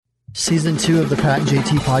Season 2 of the Pat and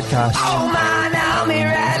JT podcast. Oh man, I'm here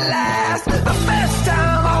at last. The best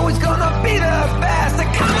time, always gonna be the best.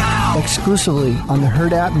 Come on! Exclusively on the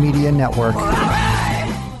Hurrdat Media Network.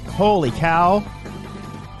 Holy cow.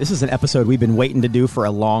 This is an episode we've been waiting to do for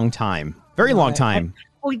a long time. Very long time.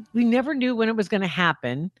 We never knew when it was going to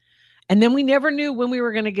happen. And then we never knew when we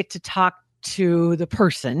were going to get to talk to the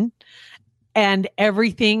person. And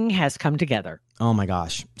everything has come together. Oh my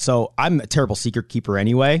gosh. So I'm a terrible secret keeper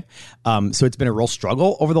anyway. So it's been a real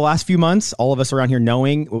struggle over the last few months. All of us around here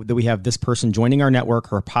knowing that we have this person joining our network.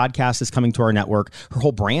 Her podcast is coming to our network. Her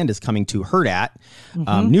whole brand is coming to Hurrdat.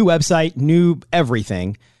 New website, new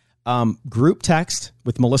everything. Group Text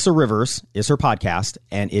with Melissa Rivers is her podcast,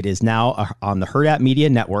 and it is now on the Hurrdat Media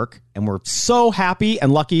Network. And we're so happy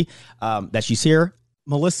and lucky that she's here.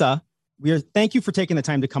 Melissa, thank you for taking the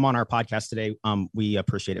time to come on our podcast today. We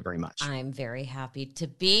appreciate it very much. I'm very happy to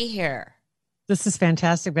be here. This is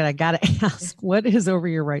fantastic, but I got to ask, what is over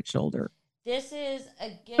your right shoulder? This is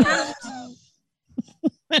a gift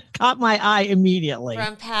Caught my eye immediately.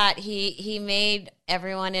 from Pat. He made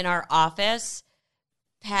everyone in our office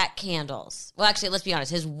Pat candles. Well, actually, let's be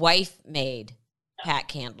honest. His wife made Pat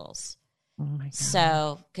candles. Oh my God.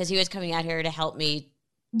 So, because he was coming out here to help me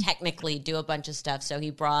technically do a bunch of stuff. So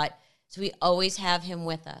we always have him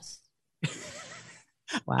with us.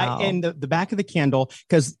 Wow. And the back of the candle,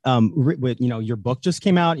 because your book just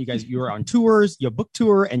came out. You were on tours, your book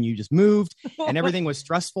tour, and you just moved, and everything was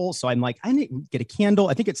stressful. So I'm like, I need to get a candle.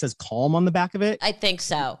 I think it says calm on the back of it. I think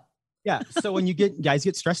so. Yeah. So when guys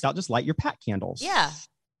get stressed out, just light your Pat candles. Yeah.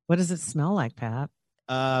 What does it smell like, Pat?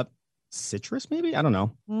 Citrus, maybe. I don't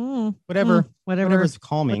know. Whatever. Whatever's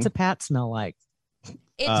calming. What's a Pat smell like?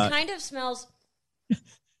 It kind of smells.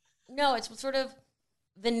 No, it's sort of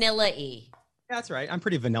vanilla-y. That's right. I'm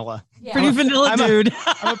pretty vanilla. Yeah. Pretty vanilla dude.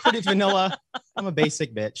 I'm a pretty vanilla. I'm a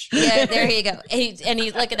basic bitch. Yeah, there you go. And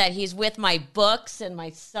he's look at that. He's with my books and my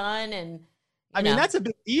son, and I mean, that's a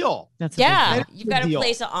big deal. That's a big yeah. deal. You've got a deal.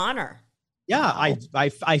 place of honor. Yeah,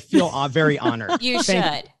 I feel very honored. You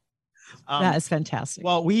Thank should. That is fantastic.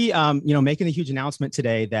 Well, we making a huge announcement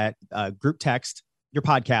today that Group Text, your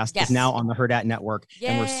podcast, Yes. is now on the Hurrdat Network,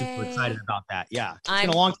 and we're super Yay. excited about that. Yeah, it's been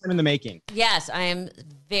a long time in the making. Yes, I am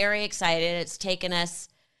very excited. It's taken us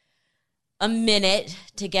a minute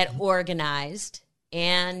to get organized,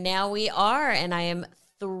 and now we are, and I am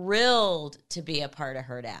thrilled to be a part of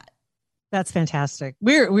Hurrdat. That's fantastic.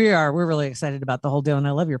 We're really excited about the whole deal. And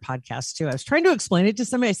I love your podcast too. I was trying to explain it to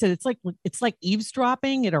somebody. I said, it's like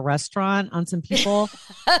eavesdropping at a restaurant on some people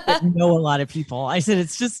that know a lot of people. I said,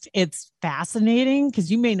 it's fascinating because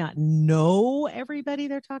you may not know everybody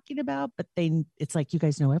they're talking about, but it's like you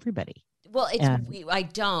guys know everybody. Well, I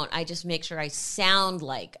don't. I just make sure I sound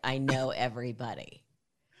like I know everybody.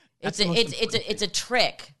 It's a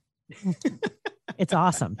trick. It's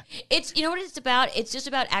awesome. It's, you know what it's about? It's just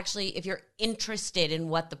about actually if you're interested in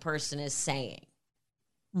what the person is saying.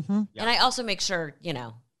 Mm-hmm. Yeah. And I also make sure,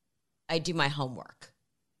 I do my homework.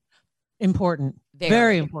 Important.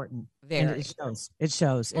 Very important. Very. And it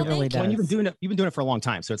shows. Well, it really thank does. you. And you've been doing it for a long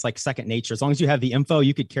time, so it's like second nature. As long as you have the info,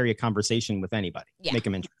 you could carry a conversation with anybody. Yeah. Make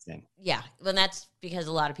them interesting. Yeah. Well, that's because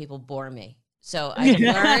a lot of people bore me. So I learned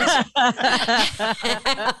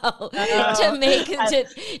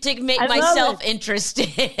to make myself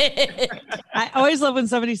interested. I always love when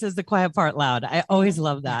somebody says the quiet part loud. I always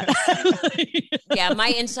love that. Yeah, my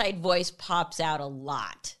inside voice pops out a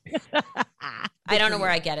lot. I don't know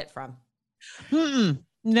where I get it from.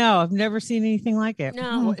 No, I've never seen anything like it.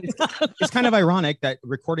 No. It's kind of ironic that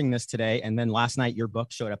recording this today, and then last night your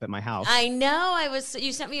book showed up at my house. I know.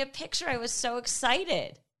 You sent me a picture. I was so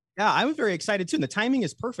excited. Yeah, I was very excited too. And the timing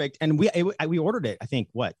is perfect. And we ordered it, I think,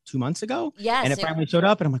 2 months ago? Yes. And it finally showed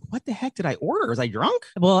up. And I'm like, what the heck did I order? Was I drunk?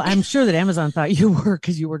 Well, I'm sure that Amazon thought you were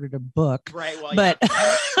because you ordered a book. Right. Well, but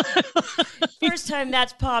first time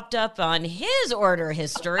that's popped up on his order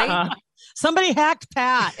history. Somebody hacked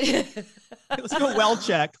Pat. Let's do a well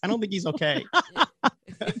check. I don't think he's okay.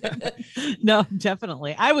 No,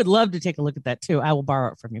 definitely. I would love to take a look at that too. I will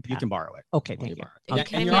borrow it from you, Pat. You can borrow it. Okay, thank you.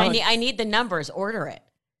 Okay. And I need the numbers. Order it.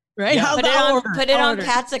 Right? Yeah. Put it on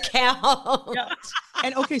Pat's account. Yeah.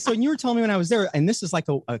 And okay, so you were telling me when I was there, and this is like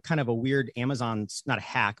a kind of a weird Amazon, not a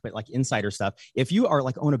hack, but like insider stuff. If you are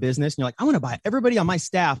like own a business and you're like, I want to buy everybody on my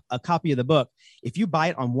staff a copy of the book. If you buy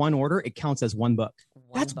it on one order, it counts as one book.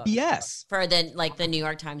 That's book. BS. For the New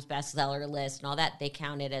York Times bestseller list and all that, they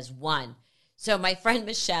count it as one. So my friend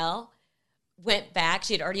Michelle went back.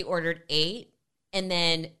 She had already ordered 8 and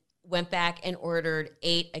then went back and ordered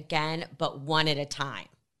 8 again, but one at a time.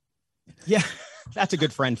 Yeah, that's a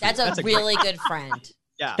good friend. That's a really good friend.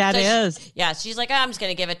 Yeah. That So is. Yeah, she's like, I'm just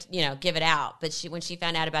gonna give it out. But when she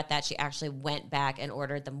found out about that, she actually went back and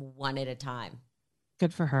ordered them one at a time.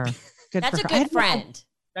 Good for her. Good That's for a her. good friend.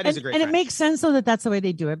 That is a great And friend. it makes sense though that's the way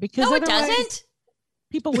they do it because No, it otherwise doesn't.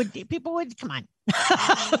 people would come on.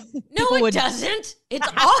 No, it doesn't. It's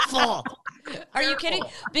awful. Are you kidding?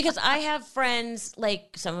 Because I have friends,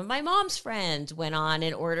 like some of my mom's friends went on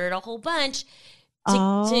and ordered a whole bunch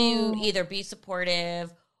to either be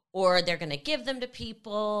supportive or they're going to give them to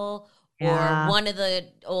people. Yeah. Or one of the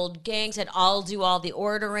old gang said, I'll do all the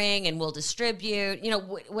ordering and we'll distribute,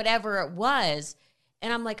 whatever it was.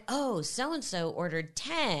 And I'm like, oh, so-and-so ordered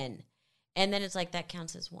 10. And then it's like, that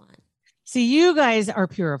counts as one. See, you guys are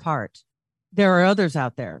pure of heart. There are others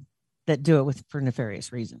out there that do it for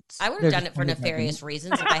nefarious reasons. I would have done it for nefarious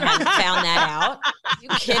reasons if I hadn't found that out. Are you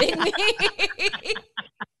kidding me?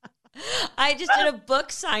 I just did a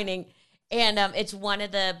book signing, and it's one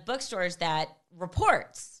of the bookstores that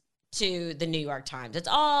reports to the New York Times. It's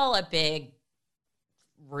all a big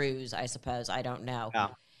ruse, I suppose. I don't know. Yeah.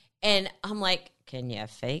 And I'm like, can you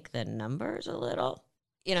fake the numbers a little?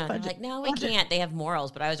 They're like, no, we can't. They have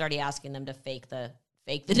morals, but I was already asking them to fake the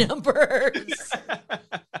numbers.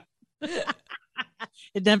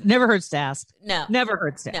 It never hurts to ask. No. Never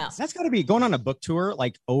hurts to No. ask. That's got to be going on a book tour,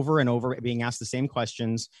 like over and over, being asked the same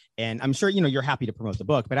questions. And I'm sure, you're happy to promote the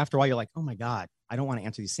book, but after a while you're like, oh my God, I don't want to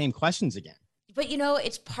answer these same questions again. But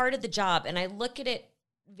it's part of the job. And I look at it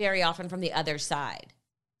very often from the other side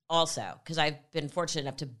also, because I've been fortunate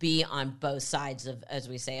enough to be on both sides of, as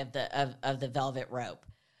we say, of the velvet rope.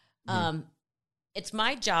 Mm-hmm. It's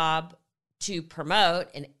my job to promote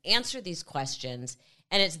and answer these questions.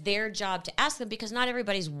 And it's their job to ask them because not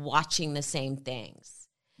everybody's watching the same things.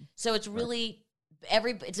 So it's really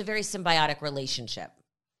it's a very symbiotic relationship.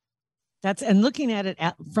 And looking at it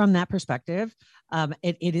from that perspective,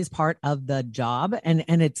 it is part of the job. And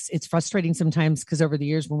it's frustrating sometimes because over the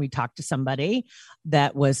years when we talked to somebody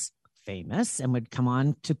that was famous and would come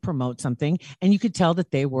on to promote something and you could tell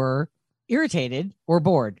that they were irritated or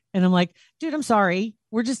bored. And I'm like, dude, I'm sorry.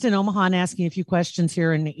 We're just in Omaha and asking a few questions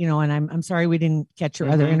here. And, and I'm sorry we didn't catch your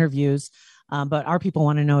other interviews. But our people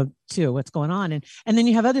want to know too, what's going on. And then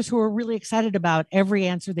you have others who are really excited about every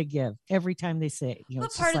answer they give, every time they say,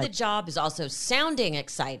 But part of the job is also sounding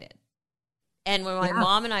excited. And when my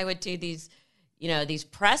mom and I would do these, these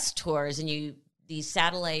press tours and these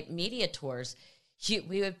satellite media tours, she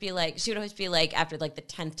would always be like, after like the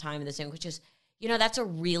 10th time of the same, which is, that's a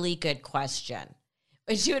really good question.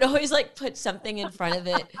 And she would always like put something in front of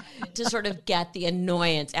it to sort of get the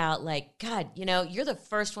annoyance out. Like, God, you're the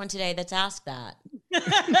first one today that's asked that.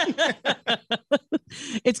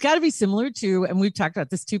 It's got to be similar to, and we've talked about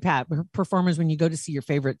this too, Pat, performers, when you go to see your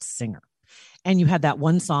favorite singer and you had that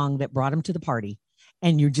one song that brought him to the party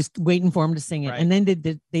and you're just waiting for him to sing it. Right. And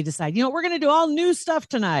then they decide, we're going to do all new stuff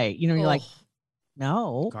tonight. You're like,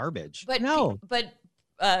 no. Garbage. But no. But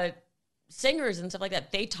singers and stuff like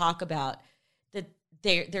that, they talk about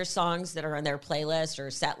their songs that are on their playlist or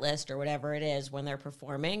set list or whatever it is when they're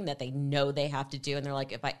performing that they know they have to do. And they're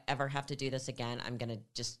like, if I ever have to do this again, I'm going to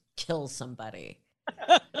just kill somebody.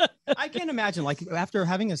 I can't imagine, like, after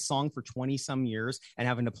having a song for 20 some years and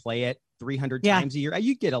having to play it 300 times a year,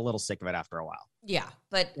 you get a little sick of it after a while. Yeah.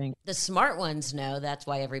 But the smart ones know that's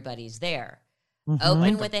why everybody's there. Mm-hmm.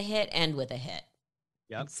 Open with a hit, end with a hit.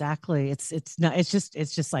 Yep. Exactly. It's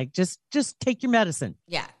just like, just take your medicine.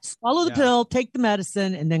 Yeah. Swallow the pill, take the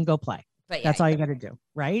medicine, and then go play. But that's all you got to do.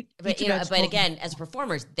 Right. But, but again, as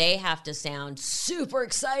performers, they have to sound super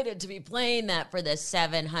excited to be playing that for the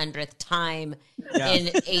 700th time in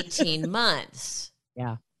 18 months.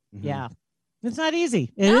 Yeah. Mm-hmm. Yeah. It's not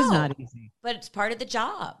easy. It is not easy. But it's part of the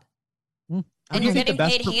job. Mm. And you're getting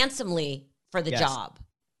paid handsomely for the job.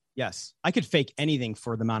 Yes. I could fake anything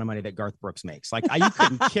for the amount of money that Garth Brooks makes. Like, you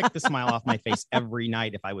couldn't kick the smile off my face every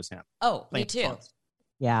night if I was him. Oh, me too. Sports.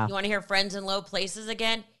 Yeah. You want to hear Friends in Low Places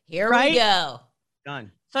again? Here we go.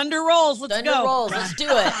 Done. Thunder rolls. Let's go. Thunder rolls. Let's do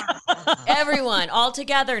it. Everyone all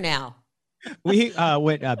together now. We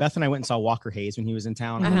Beth and I went and saw Walker Hayes when he was in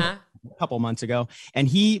town a couple months ago, and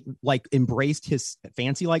he like embraced his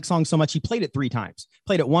Fancy Like song so much he played it 3 times.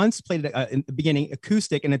 Played it once, played it in the beginning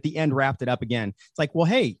acoustic, and at the end wrapped it up again. It's like, well,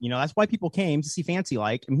 hey, that's why people came to see Fancy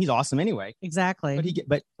Like. I mean, he's awesome anyway. Exactly.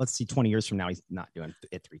 But let's see, 20 years from now, he's not doing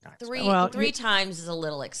it 3 times. Three times is a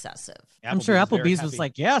little excessive. I'm sure Applebee's was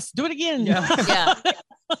like, yes, do it again. Yeah.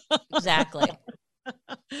 Exactly.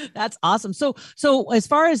 That's awesome. So as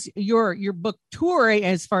far as your book tour,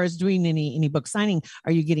 as far as doing any book signing,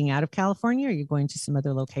 are you getting out of California? Are you going to some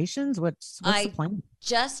other locations? What's the plan?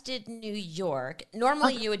 Just did New York.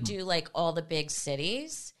 Normally you would do like all the big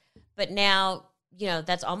cities, but now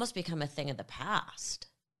that's almost become a thing of the past.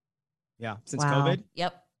 Yeah. Since Wow. COVID.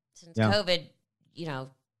 Yep. Since Yeah. COVID,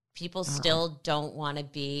 people still don't want to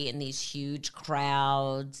be in these huge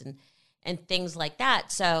crowds and things like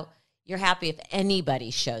that. So you're happy if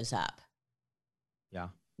anybody shows up. Yeah.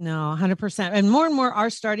 No, 100%. And more are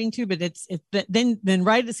starting to, but then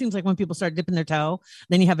right. It seems like when people start dipping their toe,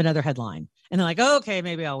 then you have another headline and they're like, oh, okay,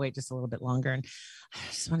 maybe I'll wait just a little bit longer. And I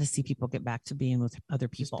just want to see people get back to being with other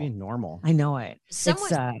Just people. being normal. I know it.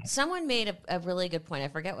 Someone made a really good point. I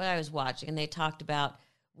forget what I was watching, and they talked about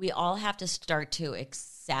we all have to start to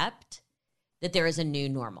accept that there is a new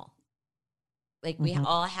normal. Like we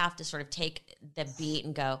all have to sort of take the beat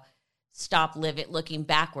and go, stop looking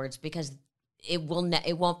backwards, because it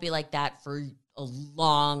won't be like that for a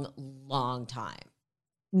long, long time.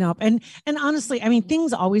 No. And honestly, I mean,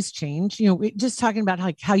 things always change, just talking about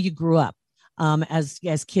how you grew up.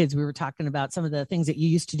 As kids, we were talking about some of the things that you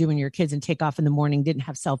used to do when you were kids and take off in the morning, didn't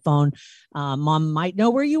have cell phone. Mom might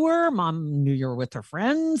know where you were. Mom knew you were with her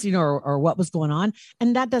friends, or what was going on.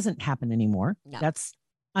 And that doesn't happen anymore. No. That's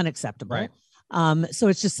unacceptable. Right. So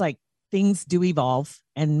it's just like things do evolve,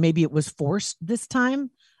 and maybe it was forced this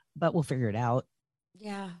time, but we'll figure it out.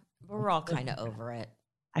 Yeah. We're all kind of over it.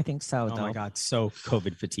 I think so. Oh though. my God. So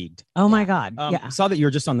COVID fatigued. Oh my God. I saw that you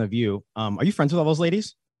were just on The View. Are you friends with all those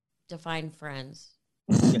ladies? Define friends.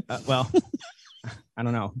 Yeah, well, I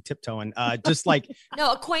don't know. Tiptoeing. Just like.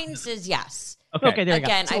 No, acquaintances. Yes. Okay, there we go.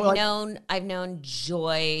 Again, So, I've known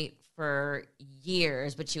Joy for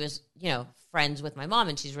years, but she was, friends with my mom,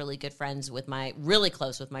 and she's really good friends with really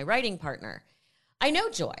close with my writing partner. I know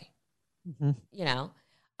Joy. Mhm.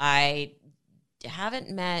 I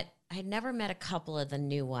had never met a couple of the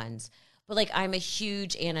new ones, but like I'm a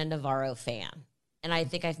huge Anna Navarro fan, and I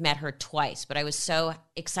think I've met her twice, but I was so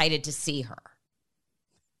excited to see her.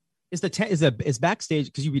 Is backstage,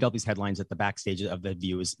 because you read all these headlines that the backstage of The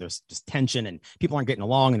View is there's just tension and people aren't getting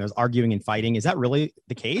along and there's arguing and fighting. Is that really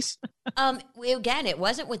the case? Again, it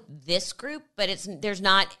wasn't with this group, but there's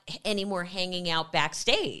not any more hanging out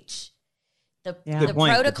backstage. The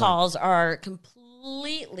protocols are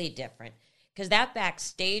completely different, because that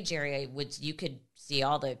backstage area, you could see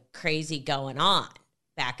all the crazy going on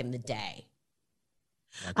back in the day.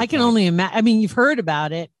 I can only imagine. I mean, you've heard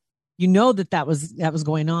about it. That was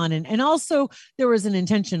going on. And also there was an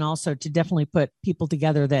intention also to definitely put people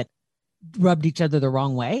together that rubbed each other the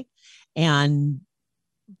wrong way. And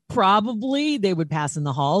probably they would pass in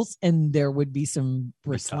the halls and there would be some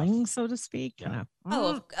bristling, so to speak. Yeah.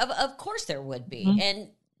 Of course there would be. Mhm. And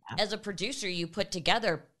as a producer, you put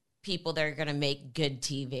together people that are going to make good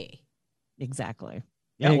TV. Exactly.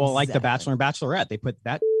 Yeah. Well, like The Exactly. Bachelor and Bachelorette, they put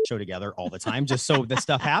that show together all the time just so the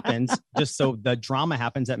stuff happens, just so the drama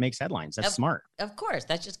happens that makes headlines. That's smart. Of course,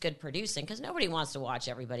 that's just good producing, because nobody wants to watch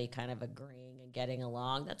everybody kind of agreeing and getting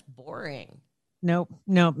along. That's boring. Nope.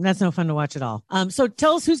 That's no fun to watch at all. So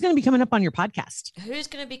tell us who's going to be coming up on your podcast. Who's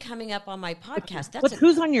going to be coming up on my podcast?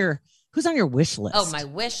 Who's on your wish list? Oh, my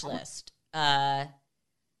wish list. I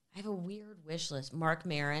have a weird wish list. Mark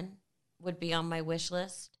Maron would be on my wish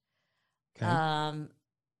list. Okay.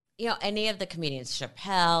 Any of the comedians.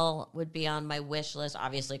 Chappelle would be on my wish list.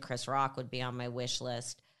 Obviously, Chris Rock would be on my wish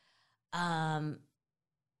list.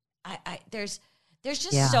 There's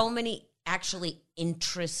just so many actually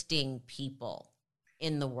interesting people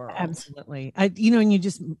in the world. Absolutely. And you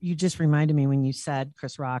just reminded me when you said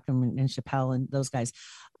Chris Rock and Chappelle and those guys.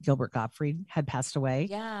 Gilbert Gottfried had passed away.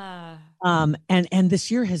 Yeah. And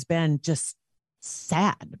this year has been just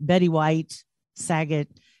sad. Betty White, Saget,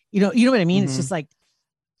 you know what I mean? Mhm. It's just like,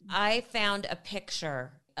 I found a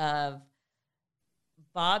picture of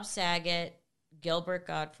Bob Saget, Gilbert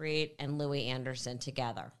Gottfried, and Louis Anderson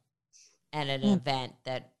together at an event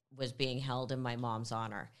that was being held in my mom's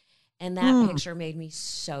honor. And that picture made me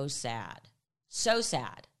so sad. So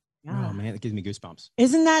sad. Oh man, it gives me goosebumps.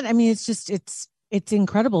 Isn't that, I mean, it's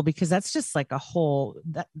incredible, because that's just like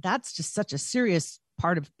that's just such a serious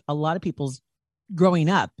part of a lot of people's growing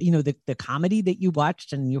up, the comedy that you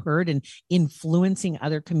watched and you heard and influencing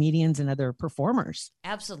other comedians and other performers.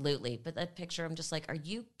 Absolutely. But that picture, I'm just like, are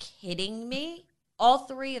you kidding me? All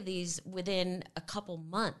three of these within a couple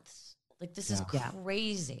months. Like, this is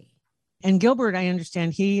crazy. And Gilbert, I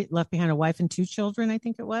understand he left behind a wife and 2 children, I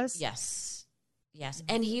think it was. Yes.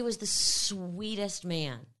 And he was the sweetest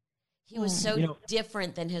man. He was so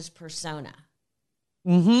different than his persona.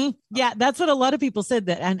 Mm-hmm. Yeah, that's what a lot of people said,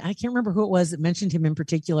 that, and I can't remember who it was that mentioned him in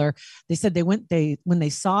particular. They said when they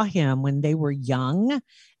saw him when they were young,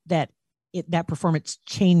 that performance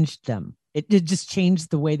changed them. It just changed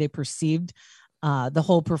the way they perceived the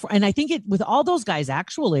whole performance. And I think with all those guys,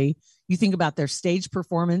 actually, you think about their stage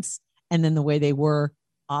performance and then the way they were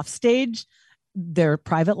off stage, their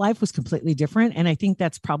private life was completely different. And I think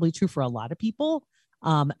that's probably true for a lot of people.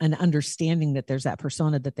 And understanding that there's that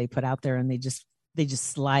persona that they put out there, and they just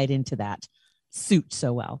slide into that suit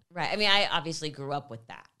so well. Right. I mean, I obviously grew up with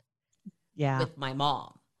that. Yeah. With my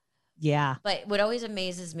mom. Yeah. But what always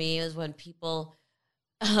amazes me is when people,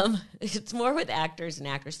 it's more with actors and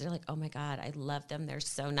actresses. They're like, oh my God, I love them. They're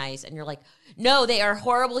so nice. And you're like, no, they are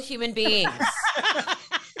horrible human beings.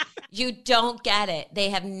 You don't get it. They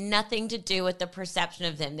have nothing to do with the perception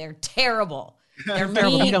of them. They're terrible. They're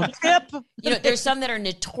mean. You don't tip. You know, there's some that are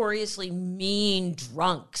notoriously mean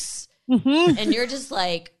drunks. Mm-hmm. And you're just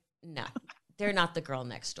like, no, they're not the girl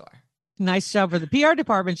next door. Nice job for the PR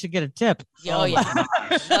department should get a tip. Oh, yeah.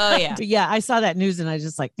 Oh, yeah. But yeah, I saw that news and I was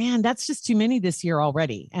just like, man, that's just too many this year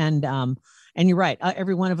already. And you're right.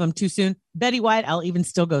 Every one of them too soon. Betty White, I'll even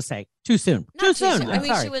still go say too soon. Too soon. I mean,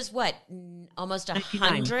 sorry. she was what? Almost 99.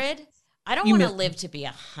 100. I don't want to live to be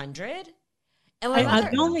 100. And my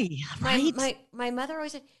mother, my mother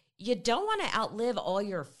always said, you don't want to outlive all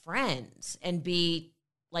your friends and be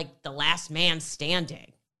like the last man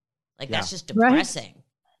standing. Like that's just depressing. Right?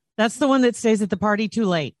 That's the one that stays at the party too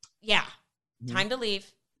late. Yeah. Time to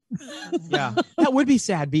leave. Yeah. That would be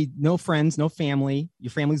sad. Be no friends, no family.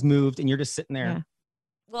 Your family's moved and you're just sitting there. Yeah.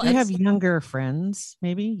 Well, you have younger friends,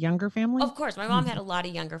 maybe younger family. Of course. My mom had a lot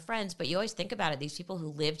of younger friends, but you always think about it. These people who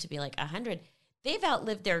live to be like 100, they've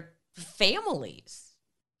outlived their families.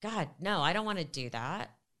 God, no, I don't want to do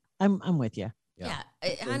that. I'm with you. Yeah.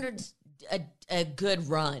 100's a good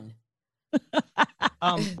run.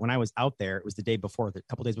 When I was out there, it was the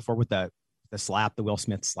couple days before with the Will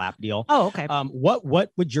Smith slap deal. Oh, okay.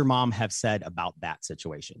 What would your mom have said about that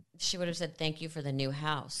situation? She would have said, thank you for the new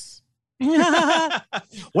house.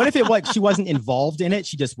 What if she wasn't involved in it?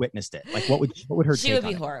 She just witnessed it. Like what would her She would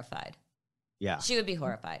be horrified. Yeah. She would be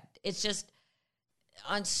horrified. It's just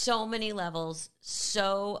on so many levels,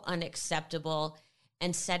 so unacceptable,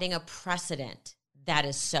 and setting a precedent that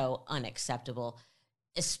is so unacceptable,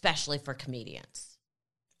 especially for comedians.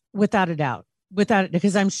 Without a doubt.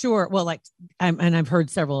 Because I'm sure, and I've heard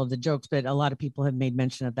several of the jokes, but a lot of people have made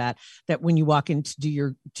mention of that when you walk in to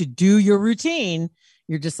do your routine,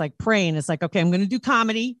 you're just like praying. It's like, okay, I'm going to do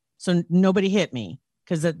comedy. So nobody hit me,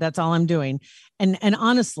 because that's all I'm doing. And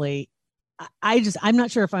honestly, I'm not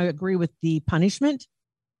sure if I agree with the punishment,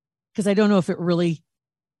 because I don't know if it really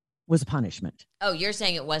was a punishment. Oh, you're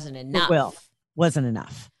saying it wasn't enough. Wasn't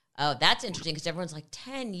enough. Oh, that's interesting, because everyone's like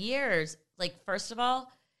 10 years. Like, first of all,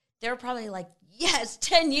 they're probably like, yes,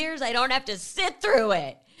 10 years. I don't have to sit through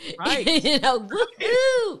it. Right.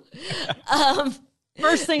 Woohoo.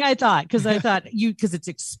 First thing I thought, because it's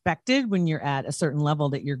expected when you're at a certain level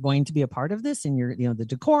that you're going to be a part of this, and you're, the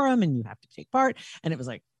decorum, and you have to take part. And it was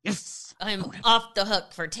like, yes, I'm off the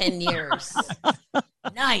hook for 10 years.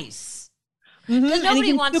 Nice. Mm-hmm. Because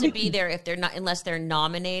nobody wants to be there unless they're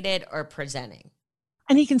nominated or presenting.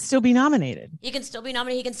 And he can still be nominated. He can still be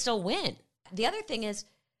nominated. He can still win. The other thing is,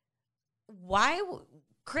 why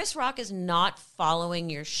Chris Rock is not following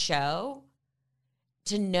your show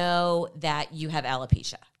to know that you have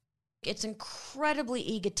alopecia. It's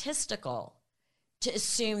incredibly egotistical to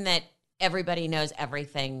assume that everybody knows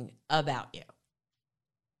everything about you.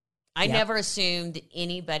 I never assumed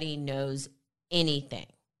anybody knows anything.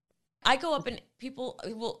 I go up and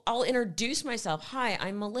I'll introduce myself. Hi,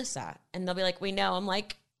 I'm Melissa. And they'll be like, we know. I'm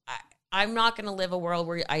like, I'm not going to live a world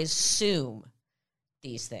where I assume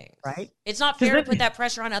these things. Right. It's not fair to put that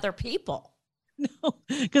pressure on other people. No,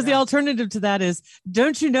 because the alternative to that is,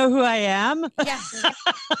 don't you know who I am? Yeah.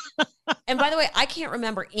 And by the way, I can't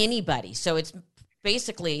remember anybody. So it's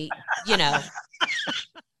basically,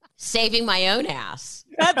 saving my own ass.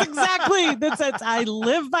 That's exactly. I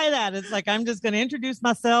live by that. It's like, I'm just going to introduce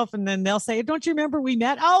myself, and then they'll say, don't you remember we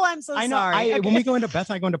met? Oh, I'm so sorry. When we go into Beth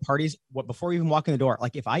and I go into parties, before we even walk in the door,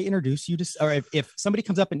 like if I introduce you to, or if somebody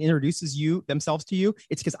comes up and introduces themselves to you,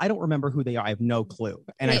 it's because I don't remember who they are. I have no clue,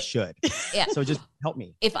 and I should. Yeah. So just help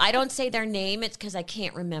me. If I don't say their name, it's because I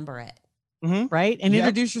can't remember it. Mm-hmm. Right. And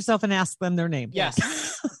introduce yourself and ask them their name.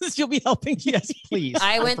 Yes. You'll be helping. Yes, please.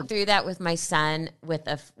 I went through that with my son, with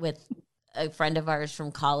a friend of ours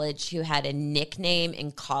from college who had a nickname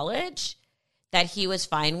in college that he was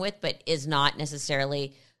fine with, but is not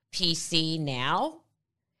necessarily PC now.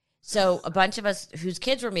 So a bunch of us whose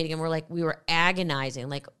kids were meeting him we were agonizing,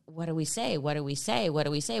 like, what do we say? What do we say? What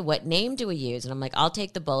do we say? What name do we use? And I'm like, I'll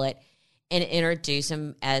take the bullet and introduce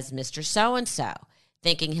him as Mr. So-and-so,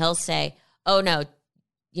 thinking he'll say, oh no,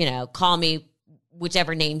 call me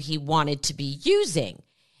whichever name he wanted to be using.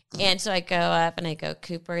 And so I go up and I go,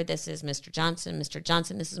 Cooper, this is Mr. Johnson. Mr.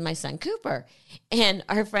 Johnson, this is my son, Cooper. And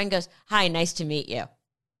our friend goes, hi, nice to meet you.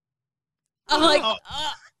 I'm like,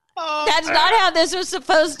 that's not how this was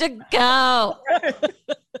supposed to go.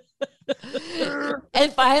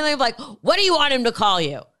 And finally, I'm like, what do you want him to call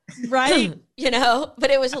you? Right.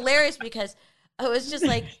 But it was hilarious because I was just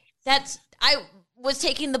like, I was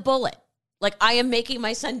taking the bullet. Like, I am making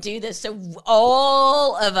my son do this so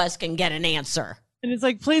all of us can get an answer. And it's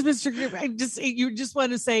like, please, Mr. Cooper, you just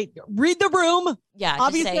want to say, read the room. Yeah.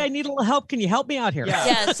 Obviously, I need a little help. Can you help me out here?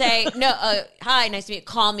 Yeah. Say, no, hi, nice to meet you.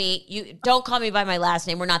 Call me. You don't call me by my last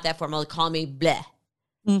name. We're not that formal. Call me bleh.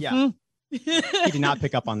 Yeah. He did not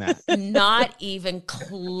pick up on that. Not even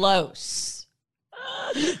close.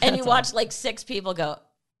 And you watch like 6 people go,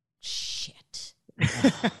 shit.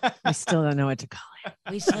 I still don't know what to call it.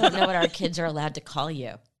 We still don't know what our kids are allowed to call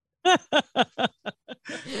you.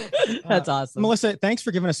 That's awesome. Melissa, thanks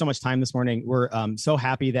for giving us so much time this morning. We're so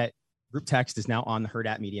happy that Group Text is now on the Herd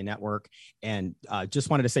at Media Network. And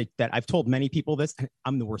just wanted to say that I've told many people this.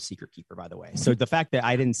 I'm the worst secret keeper, by the way. So the fact that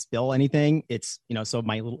I didn't spill anything, it's, so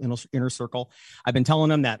my little inner circle, I've been telling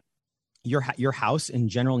them that your house in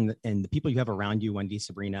general and the people you have around you, Wendy,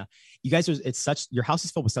 Sabrina, you guys, your house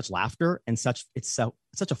is filled with such laughter and such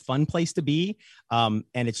a fun place to be. And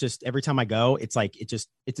it's just, every time I go, it's like, it just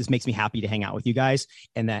makes me happy to hang out with you guys,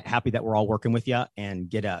 and happy that we're all working with you and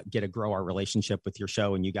get to grow our relationship with your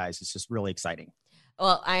show and you guys. It's just really exciting.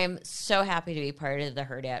 Well, I am so happy to be part of the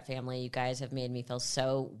Herd at family. You guys have made me feel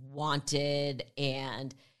so wanted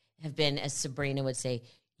and have been, as Sabrina would say,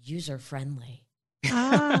 user friendly.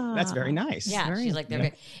 That's very nice. Yeah, she's like, they're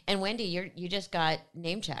very, and Wendy, you just got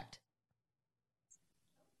name checked.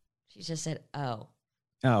 She just said, "Oh,"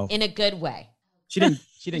 in a good way. She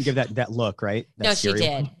didn't give that look, right? No, she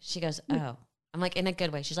did. She goes, "Oh," I'm like, in a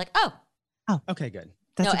good way. She's like, "Oh, okay, good."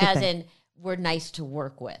 That's no, as in we're nice to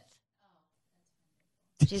work with.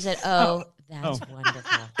 She said, "Oh, that's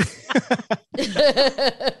wonderful."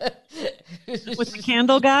 With the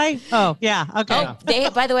candle guy? Oh, yeah. Okay. Oh, they,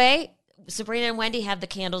 by the way, Sabrina and Wendy have the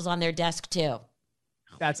candles on their desk too.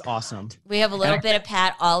 That's awesome. We have a little bit of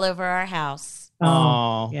Pat all over our house.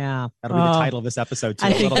 Oh, yeah. That'll be the title of this episode too.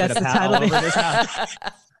 I think that's the title. All over this house.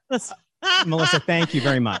 Melissa, thank you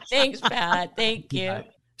very much. Thanks, Pat. Thank you.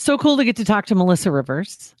 So cool to get to talk to Melissa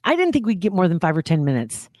Rivers. I didn't think we'd get more than 5 or 10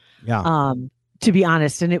 minutes. Yeah. To be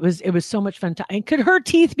honest, and it was so much fun. And could her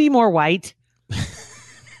teeth be more white?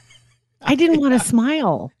 I didn't want to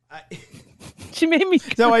smile. She made me.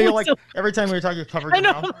 So why you're like every time we were talking, you're covered your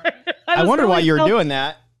mouth? I wondered why you were doing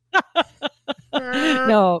that.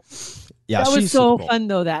 No. Yeah, that was she's so cool. fun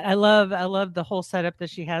though. That I love the whole setup that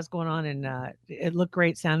she has going on, and it looked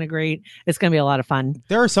great, sounded great. It's going to be a lot of fun.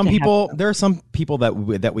 There are some people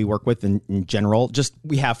that we work with in general, just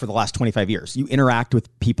we have for the last 25 years. You interact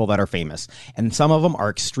with people that are famous, and some of them are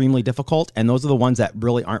extremely difficult, and those are the ones that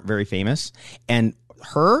really aren't very famous. And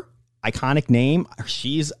her iconic name,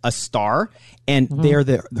 she's a star, and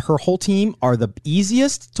her whole team are the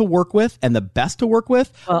easiest to work with and the best to work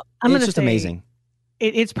with. Well, it's just amazing.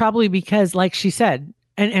 It's probably because, like she said,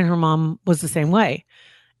 and her mom was the same way.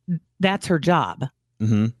 That's her job.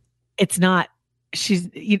 Mm-hmm. It's not, she's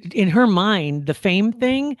in her mind, the fame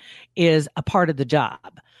thing is a part of the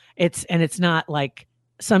job. It's not like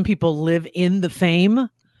some people live in the fame,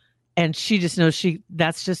 and she just knows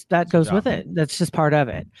that goes with it. That's just part of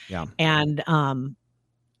it. Yeah. And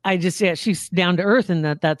she's down to earth, and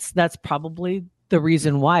that's probably the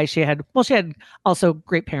reason why she had also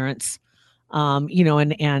great parents.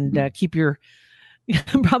 Keep your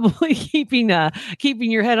probably keeping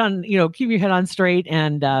your head on straight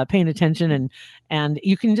and paying attention, and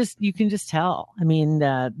you can just tell. I mean,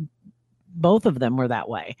 both of them were that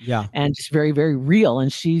way. Yeah. And just very, very real.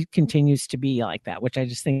 And she continues to be like that, which I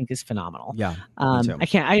just think is phenomenal. Yeah.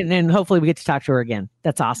 And hopefully we get to talk to her again.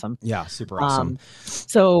 That's awesome. Yeah. Super awesome.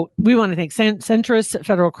 So we want to thank Centris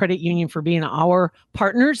Federal Credit Union for being our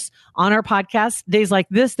partners on our podcast. Days like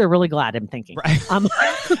this, they're really glad, I'm thinking. Right.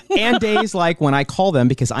 And days like when I call them,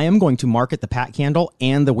 because I am going to market the Pat candle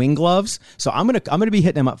and the wing gloves. So I'm going to be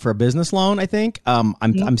hitting them up for a business loan, I think.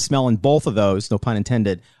 I'm smelling both of those, no pun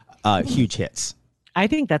intended. Huge hits. I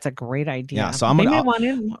think that's a great idea. Yeah, so might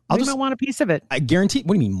want a piece of it. I guarantee.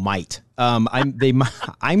 What do you mean might? I'm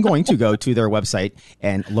going to go to their website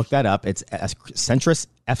and look that up. It's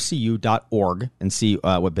centrisfcu.org and see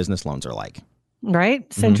what business loans are like. Right.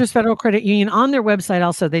 Centris Federal Credit Union, on their website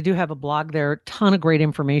also, they do have a blog there, a ton of great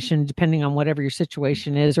information depending on whatever your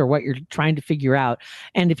situation is or what you're trying to figure out.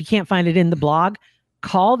 And if you can't find it in the blog,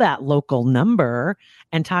 call that local number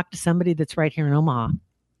and talk to somebody that's right here in Omaha.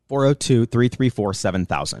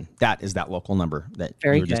 402-334-7000. That is that local number that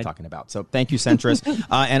Very we were just good. talking about. So thank you, Centris.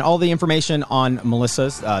 And all the information on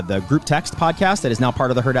Melissa's, the group text podcast that is now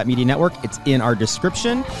part of the Herd Media Network, it's in our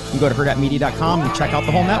description. You can go to herdatmedia.com and check out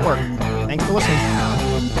the whole network. Thanks for listening.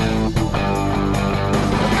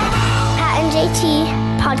 Pat and JT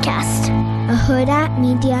Podcast, a Herd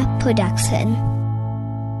Media production.